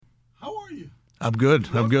are you? I'm good.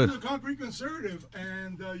 I'm good. Welcome to the Concrete Conservative,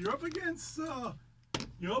 and you're up against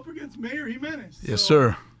Mayor Jimenez. Yes, So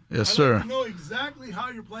sir. Yes, I'd sir. like to know exactly how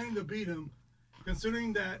you're planning to beat him,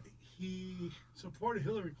 considering that he supported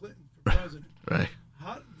Hillary Clinton for president. Right.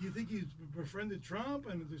 How do you think he's befriended Trump,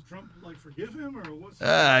 and does Trump forgive him, or what's?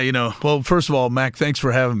 Well, first of all, Mac, thanks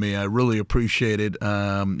for having me. I really appreciate it.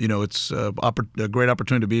 It's a great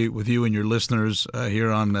opportunity to be with you and your listeners here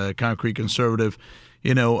on Concrete Conservative.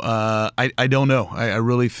 I don't know. I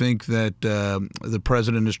really think that the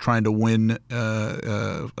president is trying to win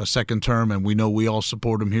a second term, and we know we all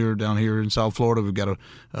support him down here in South Florida. We've got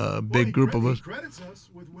a big group of us. He credits us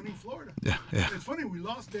with winning Florida. Yeah. It's funny. We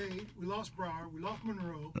lost Dade, we lost Broward, we lost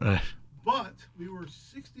Monroe, Right. but we were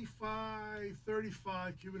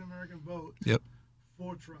 65-35 Cuban-American votes. Yep.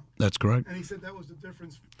 For Trump. That's correct. And he said that was the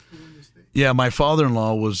difference to win the state. Yeah, my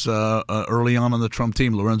father-in-law was early on the Trump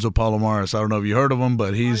team, Lorenzo Palomares. I don't know if you heard of him,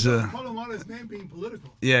 but he's Palomares' name being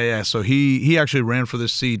political. Yeah. So he actually ran for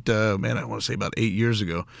this seat. I want to say about 8 years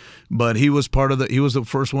ago, but he was he was the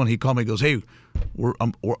first one. He called me. He goes, "Hey,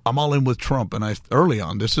 I'm all in with Trump." And early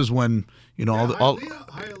on, this is when Hialeah,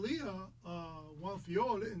 Juan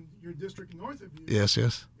Fiol in your district north of you. Yes.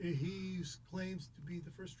 He claims to be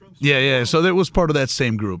the first Trump. Yeah. So that was part of that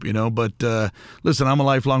same group, But listen, I'm a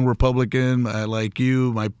lifelong Republican. Like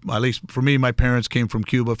you, at least for me, my parents came from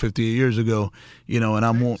Cuba 58 years ago, and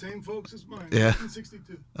I'm same folks as mine. Yeah.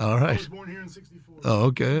 1962. All right. I was born here in 64. Oh,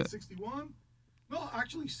 okay. 61? No,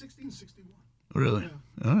 actually 1661. Really? Yeah.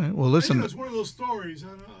 All right. Well, listen. It's one of those stories.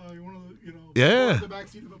 Yeah. The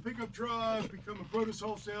backseat of a pickup truck, become a produce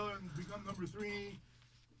wholesaler, and become number 3.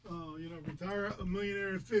 Retire a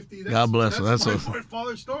millionaire at 50. God bless him. That's my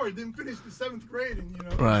father's story. Didn't finish the 7th grade,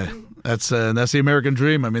 and Right. That's the American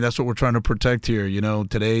dream. I mean, that's what we're trying to protect here.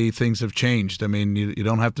 Today things have changed. I mean, you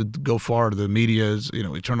don't have to go far. The media is,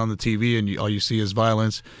 you turn on the TV and all you see is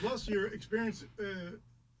violence. Plus, your experience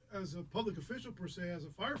as a public official per se, as a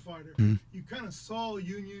firefighter, you kind of saw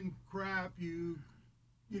union crap,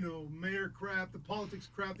 mayor crap, the politics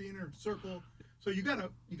crap, the inner circle. So you got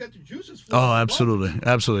your juices flowing. Oh, absolutely.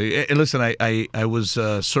 And listen, I was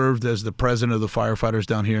served as the president of the firefighters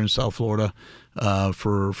down here in South Florida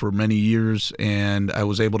for many years, and I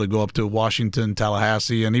was able to go up to Washington,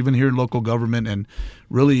 Tallahassee, and even here in local government, and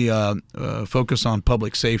really focus on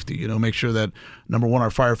public safety. Make sure that number one, our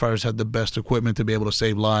firefighters had the best equipment to be able to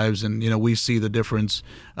save lives, and we see the difference.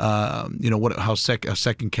 How a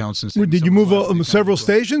second counts. Did you move several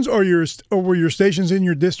stations, or were your stations in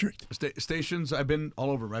your district? Stations. I've been all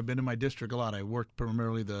over. I've been in my district a lot. I worked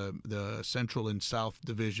primarily the Central and South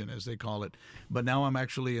Division, as they call it. But now I'm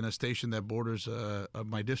actually in a station that borders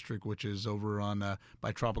my district, which is over on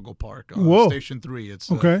by Tropical Park. Whoa. Station 3. It's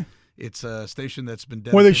okay. It's a station that's been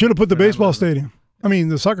Where they should have put the baseball stadium.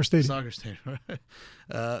 The soccer stadium. Soccer stadium.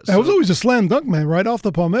 That was always a slam dunk, man. Right off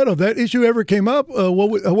the palmetto. If that issue ever came up,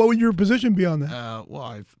 what would your position be on that?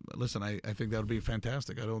 I think that would be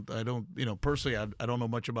fantastic. I don't. Personally, I don't know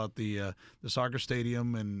much about the soccer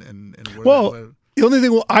stadium and where the only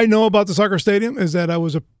thing I know about the soccer stadium is that I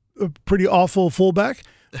was a pretty awful fullback.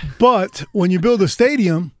 But when you build a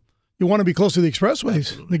stadium, you want to be close to the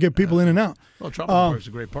expressways to get people in and out. Well, Tropical Park is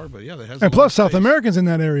a great park, but yeah, that has. And plus, South Americans in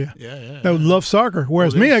that area. That would love soccer.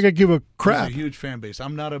 Whereas me, I could give a crap. There's a huge fan base.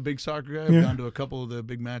 I'm not a big soccer guy. I've gone to a couple of the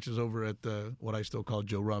big matches over at what I still call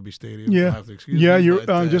Joe Robbie Stadium. Yeah, You'll have to excuse me,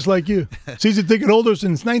 you're just like you. Season ticket holder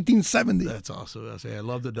since 1970. That's awesome. I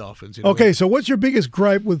love the Dolphins. Okay, so what's your biggest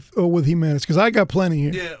gripe with Jimenez? Because I got plenty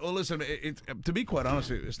here. Yeah, well, listen. To be quite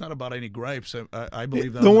honest, it's not about any gripes. I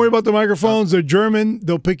believe that. Don't worry about the microphones. They're German.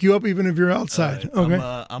 They'll pick you up even if you're outside.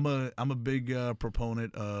 Okay. I'm a big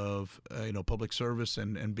proponent of public service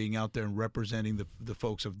and being out there and representing the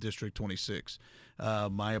folks of District 26.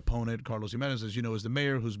 My opponent, Carlos Jimenez, as you know, is the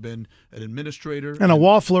mayor who's been an administrator and a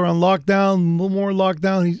waffler on lockdown. More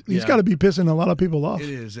lockdown. He's got to be pissing a lot of people off. It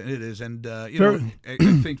is, and I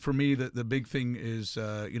think for me the big thing is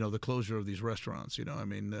the closure of these restaurants.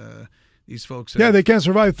 These folks, they can't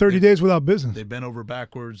survive 30 days without business. They've bent over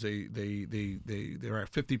backwards. They're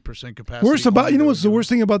at 50% capacity. What's the worst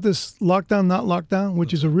thing about this lockdown, not lockdown,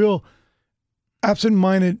 which is a real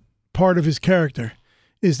absent-minded part of his character,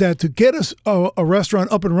 is that to get us a restaurant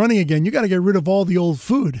up and running again, you got to get rid of all the old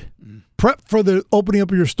food, prep for the opening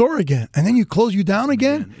up of your store again, and then you close you down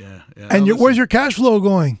again. And where's your cash flow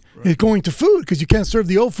going? Right. It's going to food because you can't serve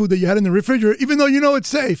the old food that you had in the refrigerator, even though it's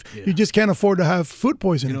safe. Yeah. You just can't afford to have food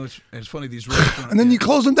poisoning. It's funny, these restaurants. And then you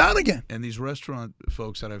close them down again. And these restaurant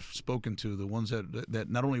folks that I've spoken to, the ones that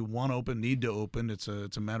not only want to open, need to open, it's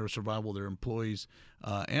a matter of survival. Their employees,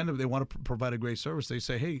 and if they want to provide a great service, they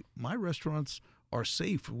say, hey, my restaurants are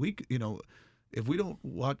safe. If we don't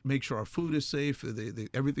make sure our food is safe,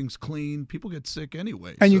 everything's clean, people get sick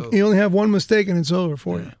anyway. And you only have one mistake and it's over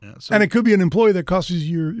for you. Yeah. So, and it could be an employee that costs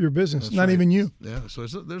you your business, not even you. Yeah, so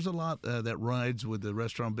there's a lot that rides with the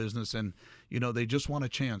restaurant business, and they just want a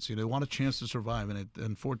chance. They want a chance to survive, and it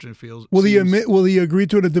unfortunately feels. Will he agree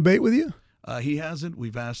to a debate with you? He hasn't.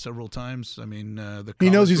 We've asked several times. I mean, he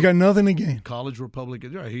knows he's got nothing to gain. College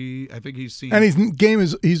Republican. Yeah, I think he's seen. And his game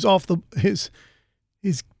he's off his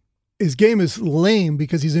game is lame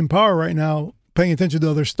because he's in power right now, paying attention to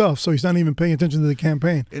other stuff. So he's not even paying attention to the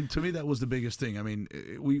campaign. And to me, that was the biggest thing. I mean,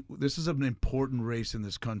 this is an important race in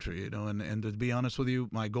this country, And to be honest with you,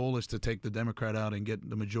 my goal is to take the Democrat out and get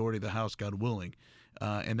the majority of the House, God willing.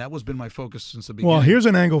 And that was been my focus since the beginning. Well, here's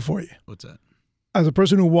an angle for you. What's that? As a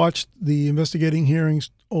person who watched the investigating hearings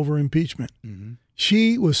over impeachment,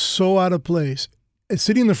 she was so out of place.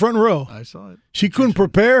 Sitting in the front row. I saw it. She couldn't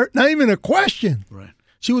prepare, not even a question. Right.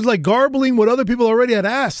 She was like garbling what other people already had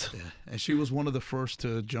asked. Yeah. And she was one of the first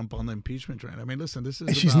to jump on the impeachment train. I mean, listen,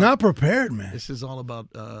 she's not prepared, man. This is all about,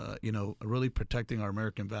 really protecting our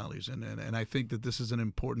American values. And I think that this is an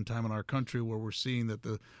important time in our country where we're seeing that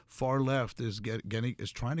the far left is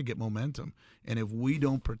trying to get momentum. And if we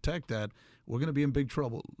don't protect that, we're going to be in big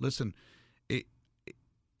trouble. Listen,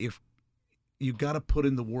 if you got to put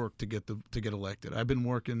in the work to get elected. I've been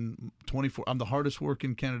working 24. I'm the hardest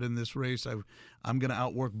working candidate in this race. I'm going to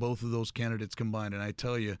outwork both of those candidates combined. And I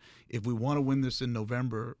tell you, if we want to win this in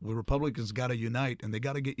November, the Republicans got to unite, and they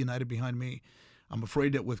got to get united behind me. I'm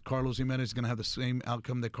afraid that with Carlos Jimenez, he's going to have the same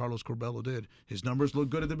outcome that Carlos Curbelo did. His numbers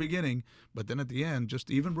look good at the beginning, but then at the end,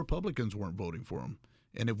 just even Republicans weren't voting for him.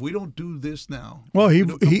 And if we don't do this now, well,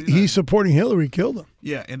 he's supporting Hillary, killed him.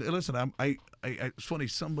 Yeah, and listen, it's funny.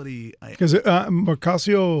 Somebody because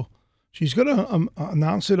Ocasio, she's going to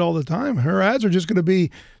announce it all the time. Her ads are just going to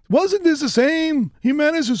be, wasn't this the same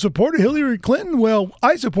Jimenez who supported Hillary Clinton? Well,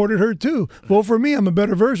 I supported her too. Vote for me. I'm a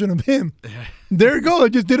better version of him. There you go. I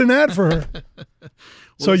just did an ad for her.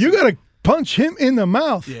 So you got to punch him in the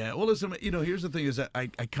mouth. Yeah. Well, listen. Here's the thing: is that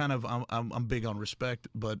I'm big on respect,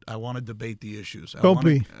 but I want to debate the issues.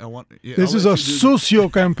 This is a socio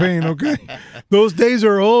campaign, okay? Those days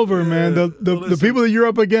are over, man. The people that you're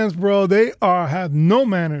up against, bro, they have no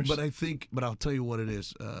manners. But I'll tell you what it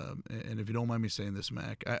is. And if you don't mind me saying this,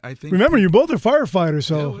 Mac, I think. Remember, you both are firefighters,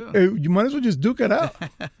 so you might as well just duke it out.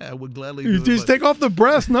 I would gladly. You just take off the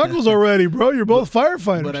brass knuckles already, bro. You're both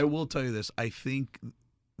firefighters. But I will tell you this: I think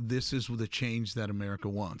this is the change that America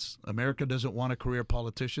wants. America doesn't want a career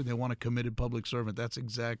politician. They want a committed public servant. That's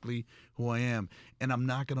exactly who I am. And I'm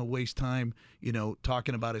not going to waste time,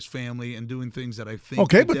 talking about his family and doing things that I think.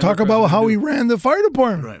 Okay, but talk about how he ran the fire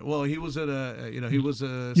department. Right. Well, he was at he was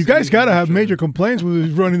a. You guys got to have major complaints when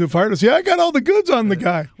he's running the fire to see, I got all the goods on the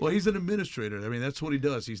guy. Well, he's an administrator. I mean, that's what he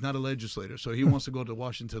does. He's not a legislator. So he wants to go to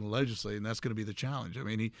Washington and legislate, and that's going to be the challenge. I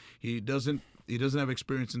mean, he doesn't have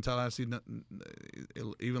experience in Tallahassee,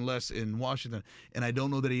 even less in Washington, and I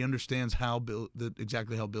don't know that he understands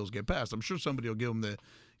exactly how bills get passed. I'm sure somebody will give him the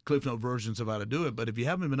Cliff Note versions of how to do it, but if you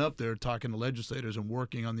haven't been up there talking to legislators and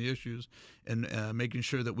working on the issues and making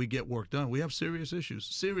sure that we get work done, we have serious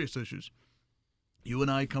issues. You and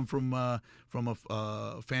I come from a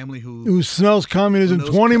family who smells communism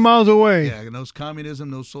 20 miles away. Yeah, knows communism,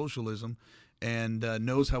 knows socialism, and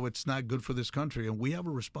knows how it's not good for this country. And we have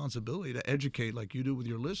a responsibility to educate, like you do with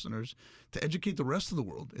your listeners, to educate the rest of the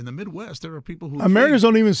world. In the Midwest, there are people who Americans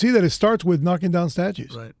don't even see that it starts with knocking down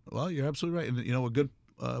statues. Right. Well, you're absolutely right. And a good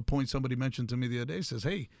point somebody mentioned to me the other day says,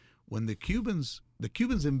 hey, when the Cubans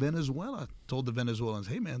in Venezuela told the Venezuelans,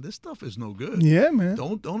 hey, man, this stuff is no good. Yeah, man.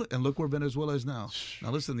 Don't. And look where Venezuela is now.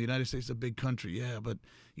 Now, listen, the United States is a big country. Yeah, but,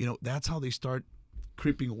 that's how they start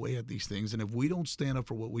creeping away at these things. And if we don't stand up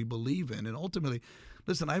for what we believe in, and ultimately,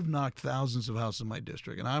 listen, I've knocked thousands of houses in my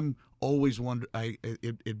district, and I'm always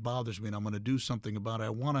it bothers me, and I'm going to do something about it. I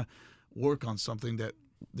want to work on something that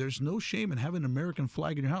there's no shame in having an American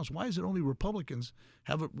flag in your house. Why is it only Republicans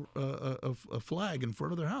have a flag in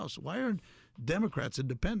front of their house? Why aren't Democrats,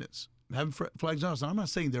 independents having flags in their house? Now, I'm not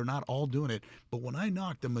saying they're not all doing it, but when I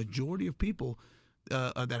knock, the majority of people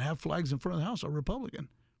that have flags in front of the house are Republican.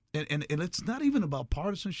 And it's not even about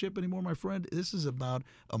partisanship anymore, my friend. This is about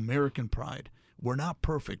American pride. We're not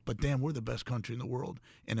perfect, but damn, we're the best country in the world.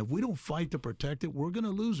 And if we don't fight to protect it, we're going to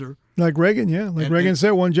lose her. Like Reagan, yeah. Reagan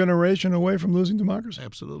said, one generation away from losing democracy.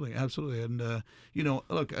 Absolutely, absolutely. And,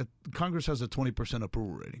 look, Congress has a 20%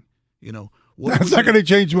 approval rating. That's not going to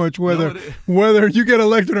change much whether you get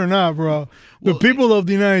elected or not, bro. The people of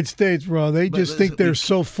the United States, bro, they just think they're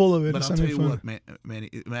so full of it. But I'll tell you what,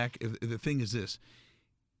 Mac, the thing is this.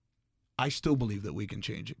 I still believe that we can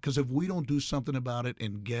change it, because if we don't do something about it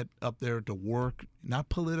and get up there to work, not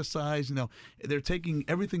politicize, they're taking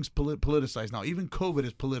everything's politicized now. Even COVID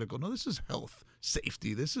is political. No, this is health,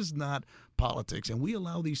 safety. This is not politics, and we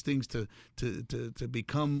allow these things to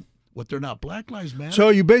become what they're not. Black Lives Matter.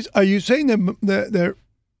 So are you saying that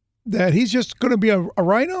he's just going to be a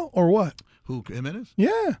rhino or what? Who, Jimenez?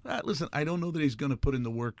 Yeah. Listen, I don't know that he's going to put in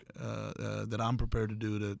the work that I'm prepared to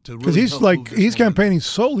do to because really he's campaigning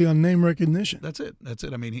solely on name recognition. That's it.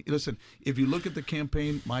 I mean, listen, if you look at the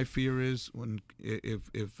campaign, my fear is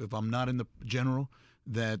if I'm not in the general,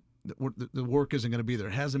 that the work isn't going to be there.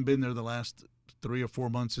 It hasn't been there the last 3 or 4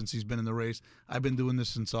 months since he's been in the race. I've been doing this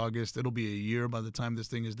since August. It'll be a year by the time this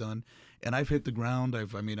thing is done, and I've hit the ground.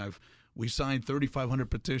 We signed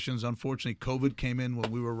 3,500 petitions. Unfortunately, COVID came in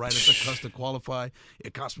when we were right at the cusp to qualify.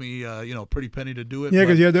 It cost me, a pretty penny to do it. Yeah,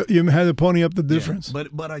 because you had to pony up the difference. Yeah,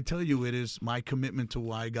 but I tell you, it is my commitment to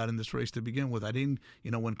why I got in this race to begin with. I didn't,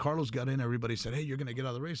 when Carlos got in, everybody said, "Hey, you're going to get out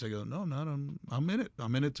of the race." I go, "No, I'm in it.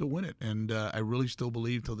 I'm in it to win it." And I really still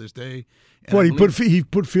believe till this day. And he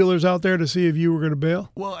put feelers out there to see if you were going to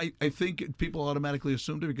bail? Well, I think people automatically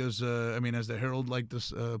assumed it because, as the Herald liked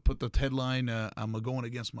to put the headline, "I'm going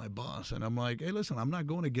against my boss." And I'm like, hey, listen, I'm not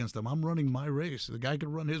going against him. I'm running my race. The guy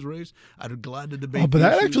could run his race. I'd be glad to debate. Oh, but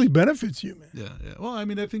that actually benefits you, man. Yeah. Well,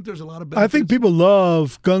 I think there's a lot of benefits. I think people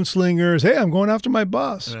love gunslingers. Hey, I'm going after my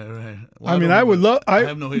boss. Right. Well, I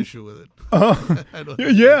have no issue with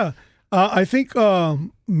it. Yeah. I think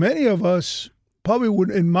many of us probably would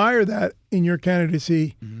admire that in your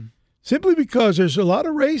candidacy. Mm-hmm. Simply because there's a lot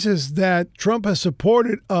of races that Trump has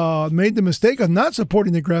supported, made the mistake of not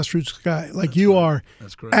supporting the grassroots guy like you are.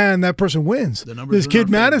 That's correct. And that person wins. This kid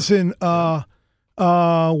Madison was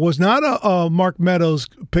not a Mark Meadows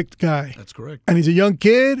picked guy. That's correct. And he's a young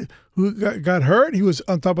kid who got hurt. He was,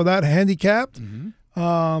 on top of that, handicapped.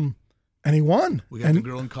 Mm-hmm. And he won. We got the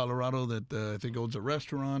girl in Colorado that I think owns a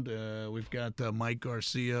restaurant. We've got Mike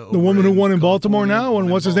Garcia. The woman who won in Baltimore now, and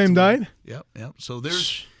what's his name died? Yep. So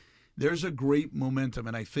there's a great momentum,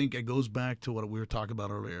 and I think it goes back to what we were talking about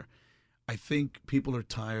earlier. I think people are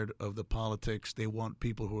tired of the politics. They want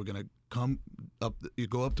people who are going to come up, you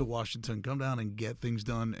go up to Washington, come down and get things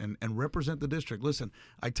done and represent the district. Listen,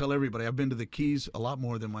 I tell everybody, I've been to the Keys a lot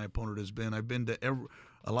more than my opponent has been. I've been to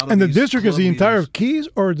a lot of And the district is the entire Keys,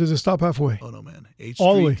 or does it stop halfway? Oh, no, man.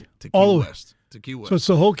 All the way to Key West. To Key West. So it's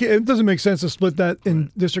the whole Key. It doesn't make sense to split that in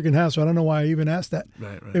district in half, so I don't know why I even asked that.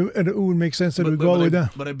 Right. It would make sense that it would go all the way down.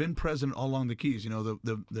 But I've been present all along the Keys.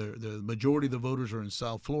 The majority of the voters are in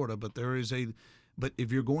South Florida, but but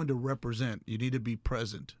if you're going to represent, you need to be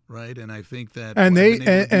present, right? And I think that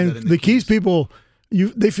the Keys people,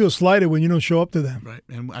 they feel slighted when you don't show up to them. Right.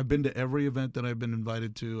 And I've been to every event that I've been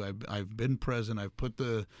invited to. I've been present. I've put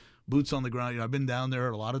the boots on the ground. I've been down there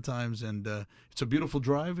a lot of times, and it's a beautiful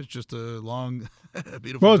drive. It's just a long,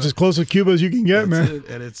 beautiful Well, it's as close to Cuba as you can get, man.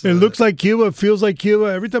 It looks like Cuba. It feels like Cuba.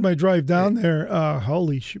 Every time I drive down there,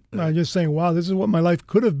 holy shit. I'm just saying, wow, this is what my life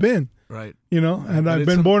could have been. Right. And I've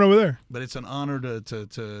been born over there. But it's an honor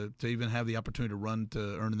to even have the opportunity to run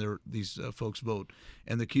to earn these folks' vote.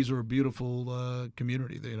 And the Keys are a beautiful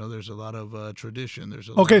community. There's a lot of tradition.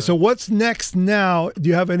 So what's next now? Do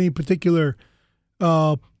you have any particular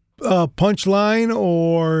punchline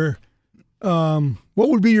or what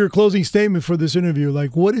would be your closing statement for this interview?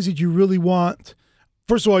 Like, what is it you really want?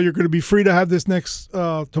 First of all, you're going to be free to have this next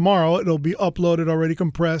tomorrow. It'll be uploaded already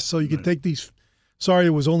compressed, so you can take these. Sorry,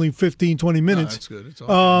 it was only 15, 20 minutes. No, that's good. It's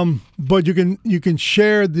all good. But you can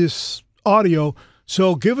share this audio.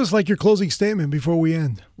 So give us like your closing statement before we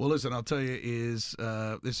end. Well, listen, I'll tell you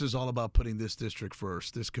this is all about putting this district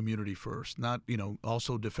first, this community first, not,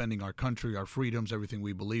 also defending our country, our freedoms, everything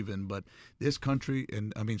we believe in. But this country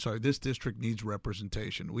this district needs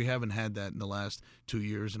representation. We haven't had that in the last 2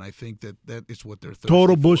 years, and I think that is what they're thirsty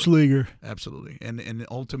Total for. Bush leaguer. Absolutely. And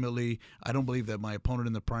ultimately, I don't believe that my opponent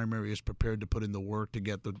in the primary is prepared to put in the work to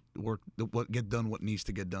get done what needs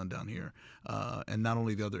to get done down here. And not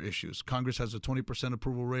only the other issues. Congress has a 20%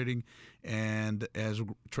 approval rating, and as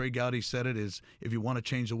Trey Gowdy said it, is if you want to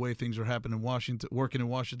change the way things are happening in Washington, working in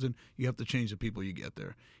Washington, you have to change the people you get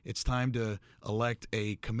there. It's time to elect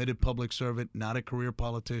a committed public servant, not a career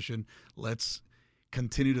politician. Let's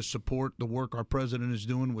continue to support the work our president is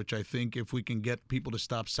doing, which I think if we can get people to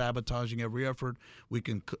stop sabotaging every effort, we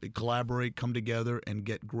can collaborate, come together, and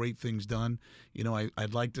get great things done.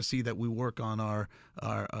 I'd like to see that we work on our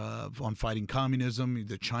on fighting communism.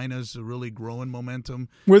 The China's really growing momentum.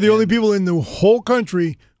 We're the only people in the whole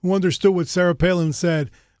country who understood what Sarah Palin said.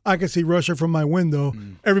 I can see Russia from my window.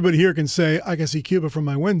 Everybody here can say, I can see Cuba from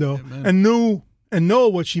my window, and knew and know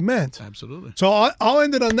what she meant. Absolutely. So I'll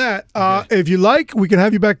end it on that. Okay. If you like, we can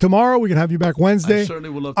have you back tomorrow. We can have you back Wednesday. I certainly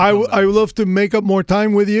would love to I come would back. love to make up more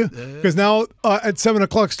time with you Yeah. because now at 7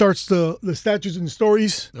 o'clock starts the Statues and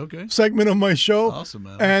Stories Okay. segment of my show. Awesome,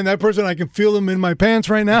 man. And that person, I can feel them in my pants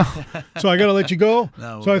right now. So I got to let you go.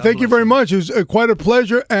 No, So I God thank you bless very you. much. It was quite a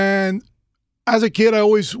pleasure. And as a kid, I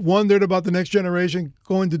always wondered about the next generation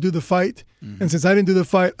going to do the fight. Mm-hmm. And since I didn't do the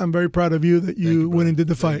fight, I'm very proud of you that you went brother. and did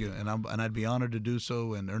the Thank fight. you. And I'd be honored to do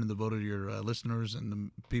so and earn the vote of your listeners and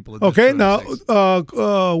the people. Of this Okay, now, 36.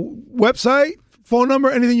 website, phone number,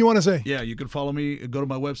 anything you want to say? Yeah, you can follow me. Go to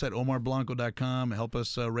my website, omarblanco.com. Help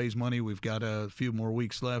us raise money. We've got a few more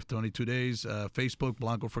weeks left, 22 days. Facebook,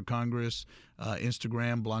 Blanco for Congress.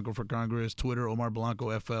 Instagram, Blanco for Congress. Twitter, Omar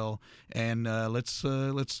Blanco FL. And let's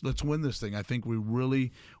win this thing. I think we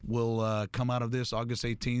really will come out of this August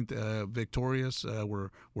 18th victorious. We're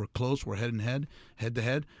close. We're head to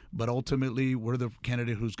head. But ultimately, we're the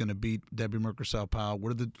candidate who's going to beat Debbie Merker-Powell.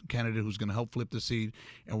 We're the candidate who's going to help flip the seat,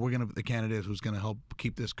 and we're going to be the candidate who's going to help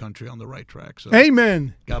keep this country on the right track. So,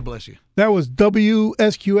 Amen. God bless you. That was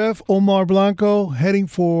WSQF, Omar Blanco, heading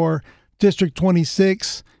for District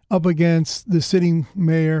 26 up against the sitting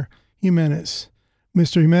mayor, Jimenez.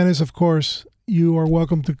 Mr. Jimenez, of course, you are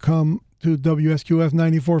welcome to come to WSQF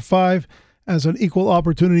 94.5 as an equal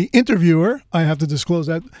opportunity interviewer. I have to disclose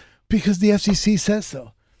that because the FCC says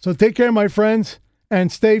so. So take care, my friends,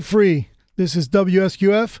 and stay free. This is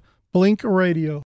WSQF Blink Radio.